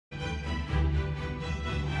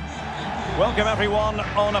Welcome everyone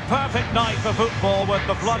on a perfect night for football with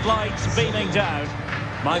the floodlights beaming down.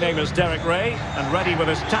 My name is Derek Ray, and ready with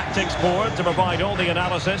his tactics board to provide all the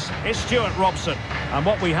analysis is Stuart Robson. And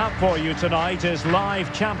what we have for you tonight is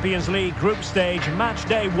live Champions League group stage match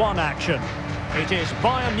day 1 action. It is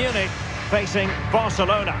Bayern Munich facing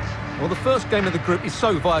Barcelona. Well, the first game of the group is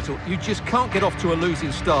so vital. You just can't get off to a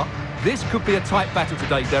losing start. This could be a tight battle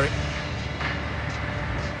today, Derek.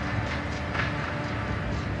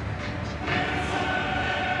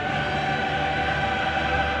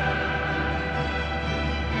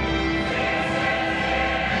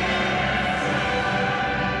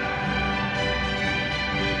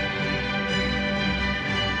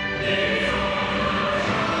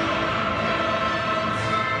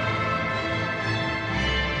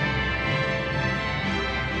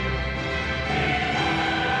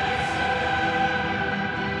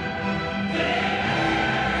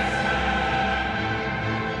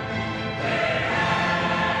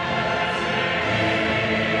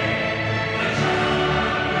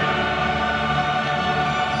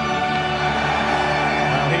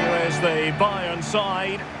 The Bayern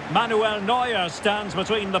side, Manuel Neuer stands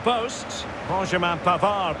between the posts. Benjamin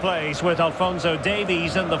Pavard plays with Alphonso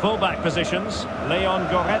Davies in the fullback positions. Leon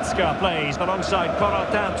Goretzka plays alongside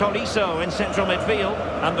Corentin Tolisso in central midfield.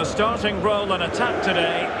 And the starting role in attack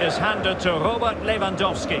today is handed to Robert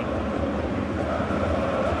Lewandowski.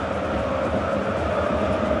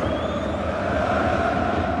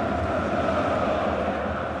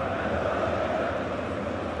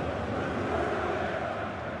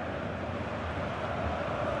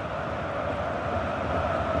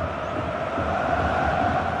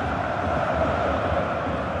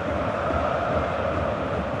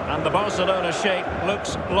 And the Barcelona shape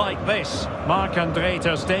looks like this. Marc-Andre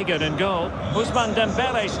ter Stegen in goal. Ousmane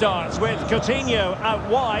Dembele starts with Coutinho out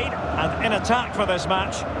wide. And in attack for this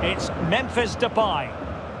match, it's Memphis Depay.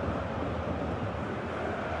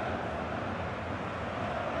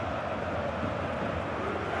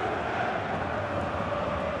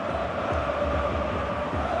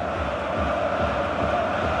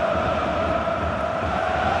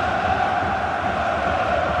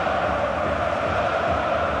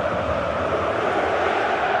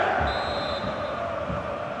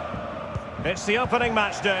 It's the opening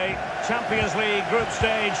match day, Champions League group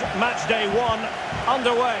stage, match day 1,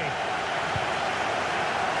 underway.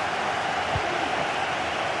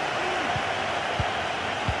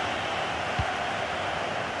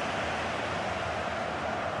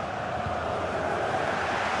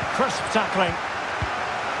 Crisp tackling.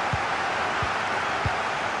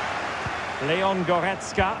 Leon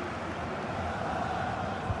Goretzka.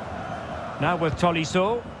 Now with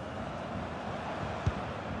Tolisso.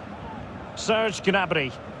 Serge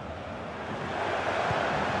Gnabry.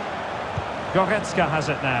 Goretzka has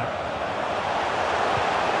it now.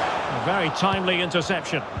 A very timely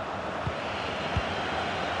interception.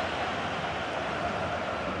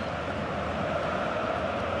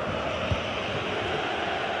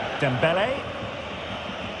 Dembele.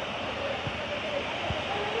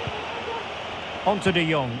 Onto De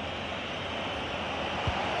Jong.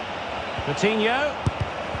 Coutinho.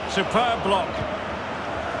 Superb block.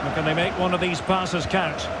 And can they make one of these passes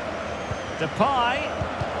count? Depay.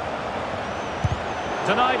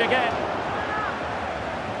 Denied again.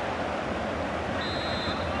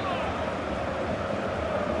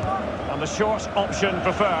 And the short option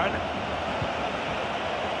preferred.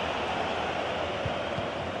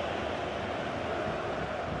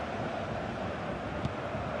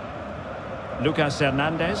 Lucas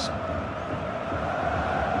Hernandez.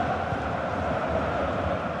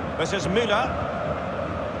 This is Müller.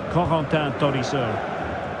 Corentin Tolisso.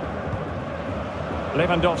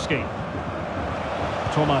 Lewandowski.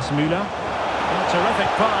 Thomas Müller. A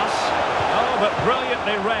terrific pass. Oh, but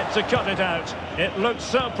brilliantly read to cut it out. It looked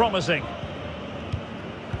so promising.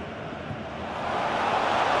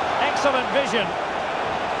 Excellent vision.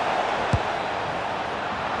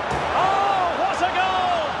 Oh, what a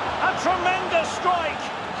goal! A tremendous strike.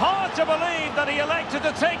 Hard to believe that he elected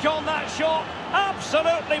to take on that shot.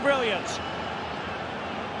 Absolutely brilliant.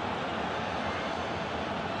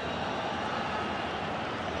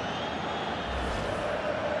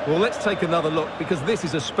 Well, let's take another look, because this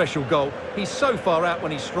is a special goal. He's so far out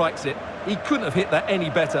when he strikes it. He couldn't have hit that any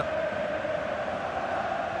better.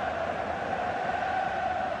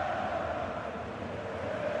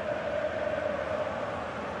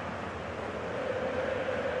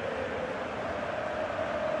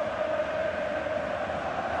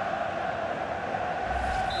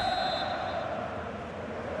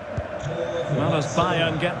 Well, as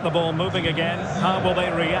Bayern get the ball moving again, how will they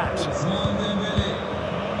react?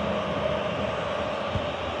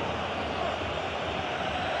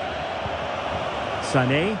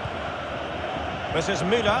 Sané. This is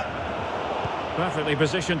Müller. Perfectly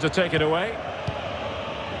positioned to take it away.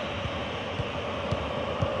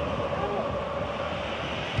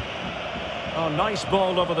 Oh, nice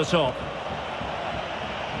ball over the top.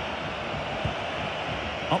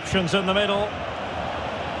 Options in the middle.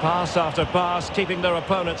 Pass after pass, keeping their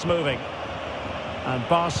opponents moving. And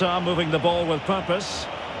Barca moving the ball with purpose.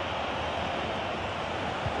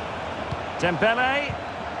 Dembele.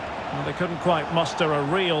 Well, they couldn't quite muster a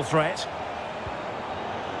real threat.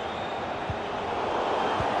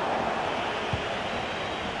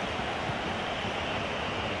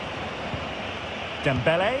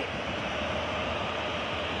 Dembele.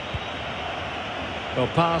 Well,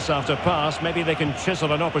 pass after pass, maybe they can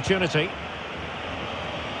chisel an opportunity.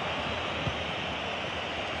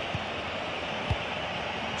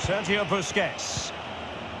 Sergio Busquets.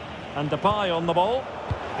 And Depay on the ball.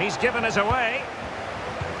 He's given it away.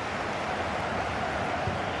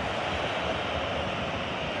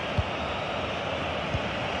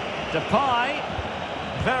 Depay.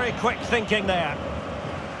 Very quick thinking there.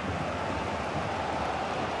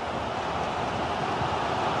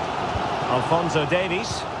 Alphonso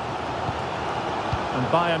Davies. And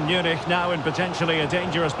Bayern Munich now in potentially a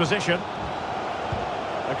dangerous position.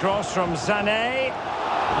 Across from Sané.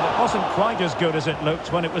 And it wasn't quite as good as it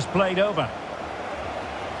looked when it was played over.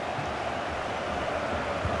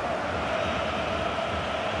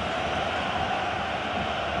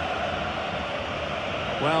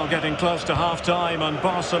 Well, getting close to half-time and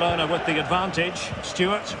Barcelona with the advantage.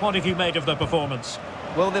 Stuart, what have you made of the performance?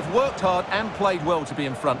 Well, they've worked hard and played well to be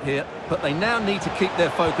in front here, but they now need to keep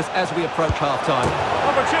their focus as we approach half-time.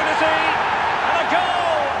 Opportunity and a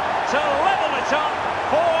goal to level it up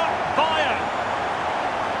for Bayern.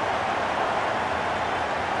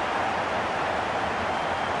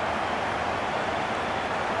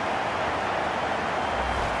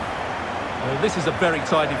 Well, this is a very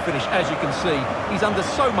tidy finish, as you can see. He's under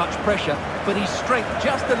so much pressure, but his strength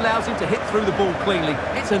just allows him to hit through the ball cleanly.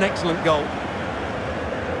 It's an excellent goal.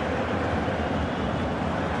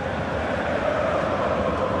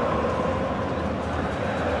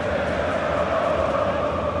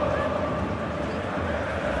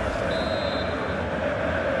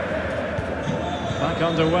 Back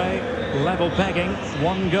underway, level pegging,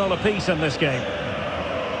 1 goal apiece in this game.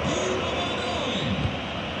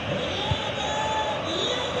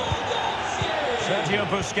 Sergio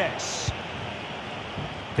Busquets.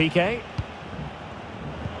 Piqué.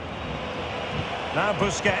 Now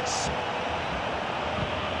Busquets.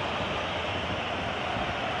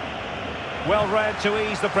 Well read to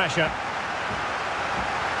ease the pressure.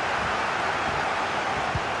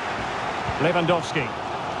 Lewandowski.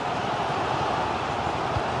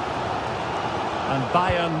 And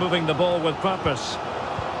Bayern moving the ball with purpose.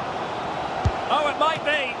 Oh, it might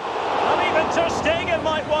be. And even Ter Stegen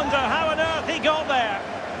might wonder how on earth he got there.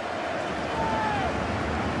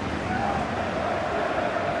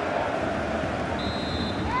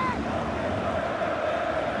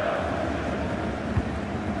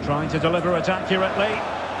 Trying to deliver it accurately.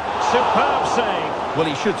 Superb save. Well,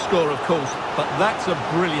 he should score, of course, but that's a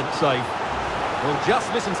brilliant save. Well,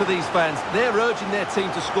 just listen to these fans. They're urging their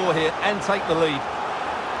team to score here and take the lead.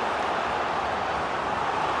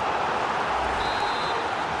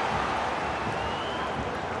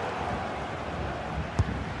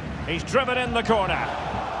 He's driven in the corner.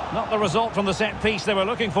 Not the result from the set piece they were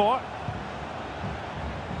looking for.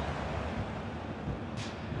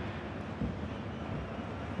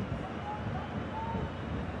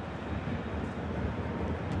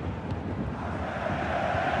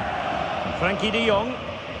 Frankie de Jong.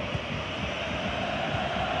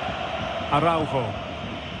 Araujo.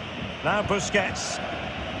 Now Busquets.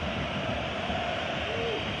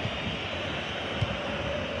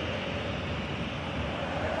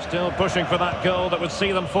 Still pushing for that goal that would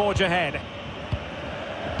see them forge ahead.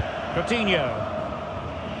 Coutinho.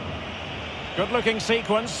 Good-looking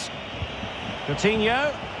sequence.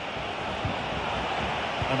 Coutinho.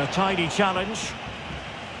 And a tidy challenge.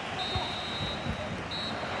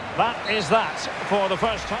 That is that for the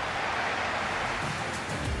first time.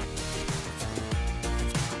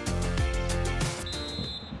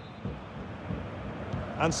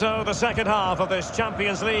 And so the second half of this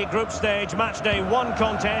Champions League group stage matchday 1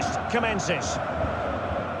 contest commences.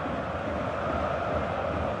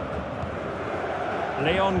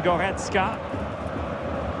 Leon Goretzka.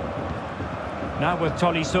 Now with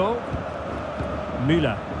Tolisso.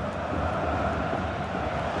 Müller.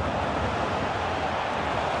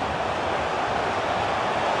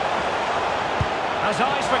 Has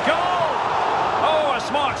eyes for goal! Oh, a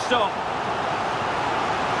smart stop.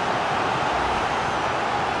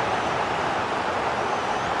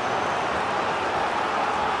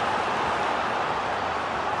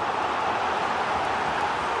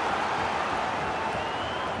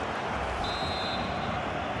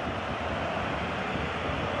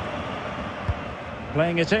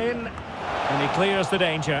 Playing it in, and he clears the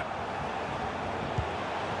danger.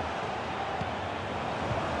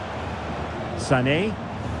 Sané.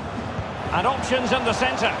 And options in the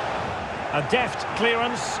centre. A deft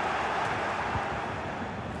clearance.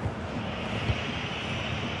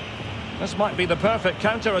 This might be the perfect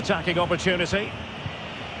counter-attacking opportunity.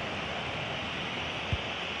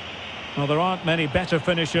 Well, there aren't many better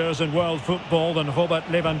finishers in world football than Robert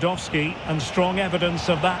Lewandowski, and strong evidence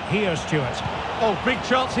of that here, Stuart. Oh, big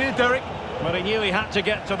chance here, Derek. But he knew he had to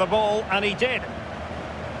get to the ball, and he did.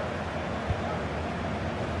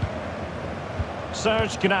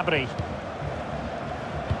 Serge Gnabry.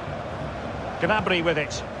 Gnabry with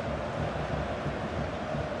it.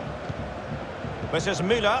 This is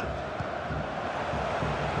Müller.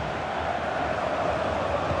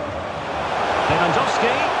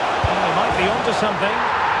 Lewandowski. Oh, he might be onto something.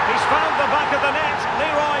 He's found the back of the net.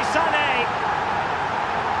 Leroy Sané.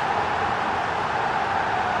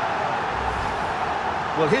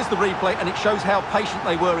 Well, here's the replay, and it shows how patient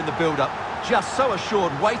they were in the build-up. Just so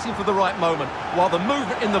assured, waiting for the right moment, while the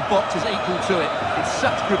movement in the box is equal to it. It's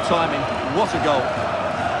such good timing. What a goal.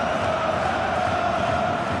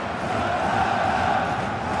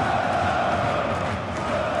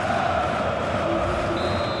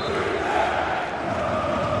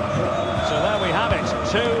 So there we have it,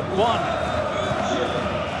 2-1.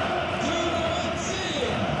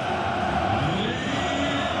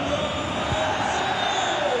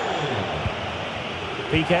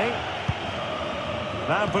 Piqué.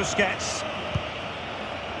 Now Busquets.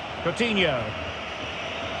 Coutinho.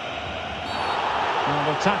 And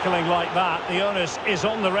with tackling like that, the onus is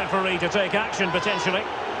on the referee to take action potentially.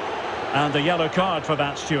 And a yellow card for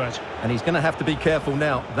that, Stuart. And he's going to have to be careful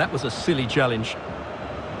now. That was a silly challenge.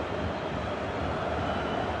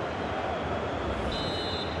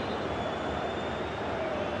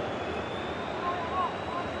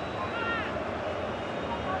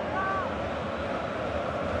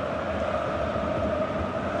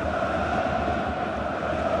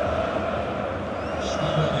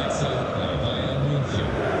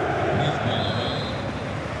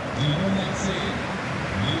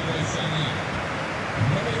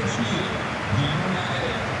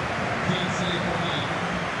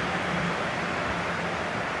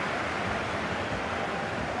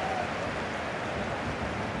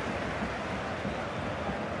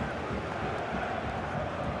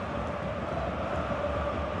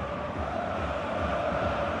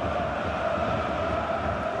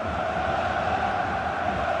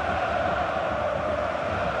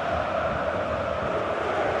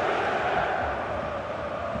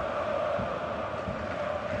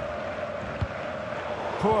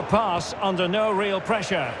 Poor pass under no real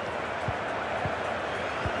pressure.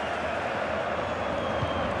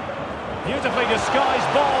 Beautifully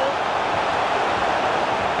disguised ball.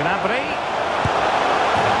 Gnabry.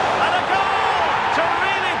 And a goal to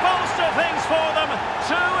really bolster things for them.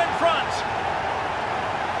 2 in front.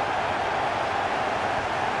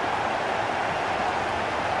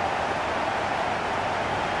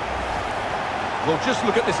 Well, just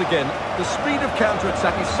look at this again. The speed of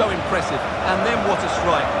counter-attack is so impressive. And then what a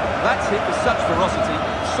strike. That's hit with such ferocity.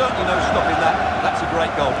 Certainly no stopping that. That's a great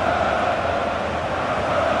goal.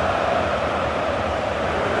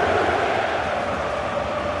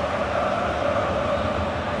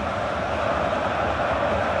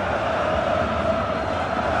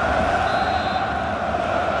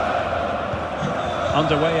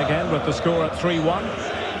 Underway again with the score at 3-1.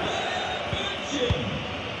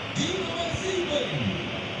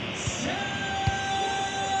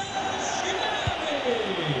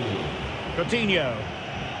 Coutinho.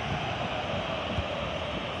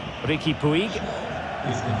 Ricky Puig.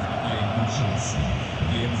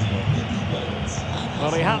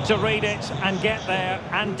 Well, he had to read it and get there,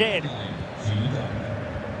 and did.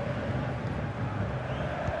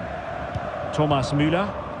 Thomas Müller.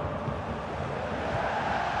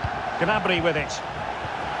 Gnabry with it.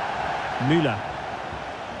 Müller.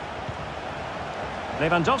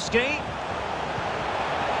 Lewandowski.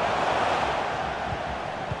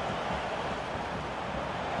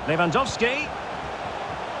 Lewandowski.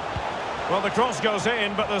 Well, the cross goes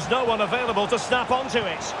in, but there's no one available to snap onto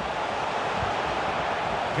it.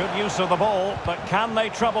 Good use of the ball, but can they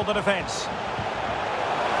trouble the defence?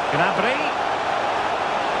 Gnabry.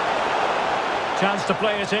 Chance to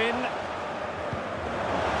play it in.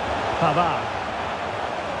 Pavard.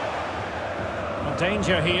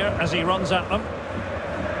 Danger here as he runs at them.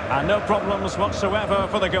 And no problems whatsoever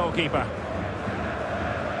for the goalkeeper.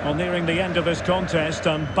 Well, nearing the end of this contest,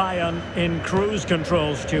 and Bayern in cruise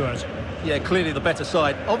control, Stuart. Yeah, clearly the better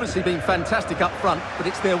side. Obviously been fantastic up front, but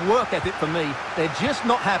it's their work ethic for me. They're just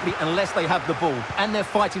not happy unless they have the ball, and they're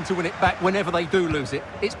fighting to win it back whenever they do lose it.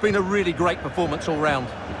 It's been a really great performance all round.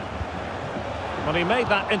 Well, he made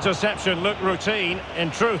that interception look routine. In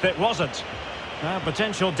truth, it wasn't.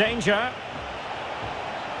 Potential danger.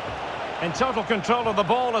 In total control of the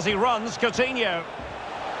ball as he runs, Coutinho.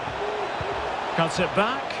 Cuts it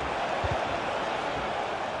back.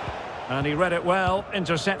 And he read it well,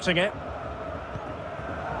 intercepting it.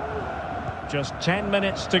 Just 10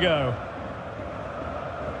 minutes to go.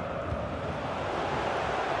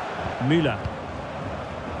 Müller.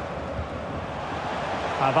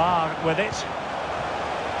 Pavard with it.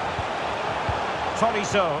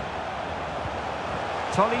 Tolisso.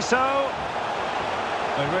 Tolisso.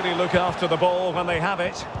 They really look after the ball when they have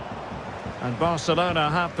it. And Barcelona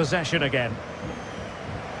have possession again.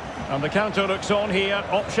 And the counter looks on here.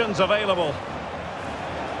 Options available.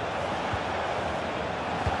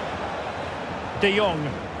 De Jong.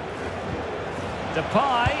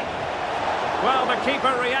 Depay. Well, the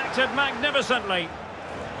keeper reacted magnificently.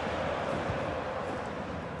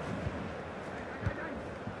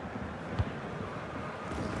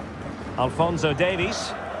 Alphonso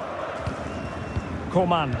Davies.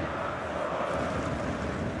 Coman.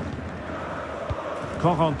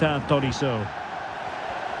 Corentin Tolisso.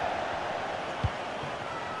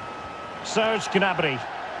 Serge Gnabry.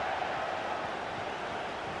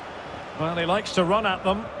 Well, he likes to run at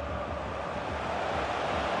them.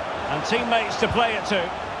 And teammates to play it to.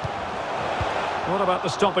 What about the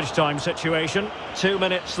stoppage time situation? 2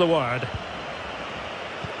 minutes the word.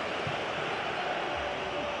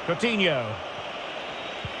 Coutinho.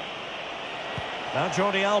 Now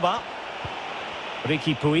Jordi Alba.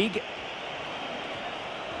 Riqui Puig.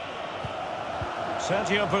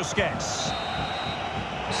 Sergio Busquets.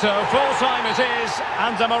 So full-time it is,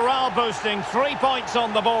 and a morale-boosting 3 points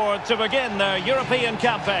on the board to begin their European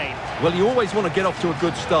campaign. Well, you always want to get off to a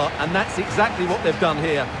good start, and that's exactly what they've done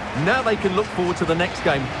here. Now they can look forward to the next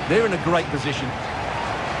game. They're in a great position.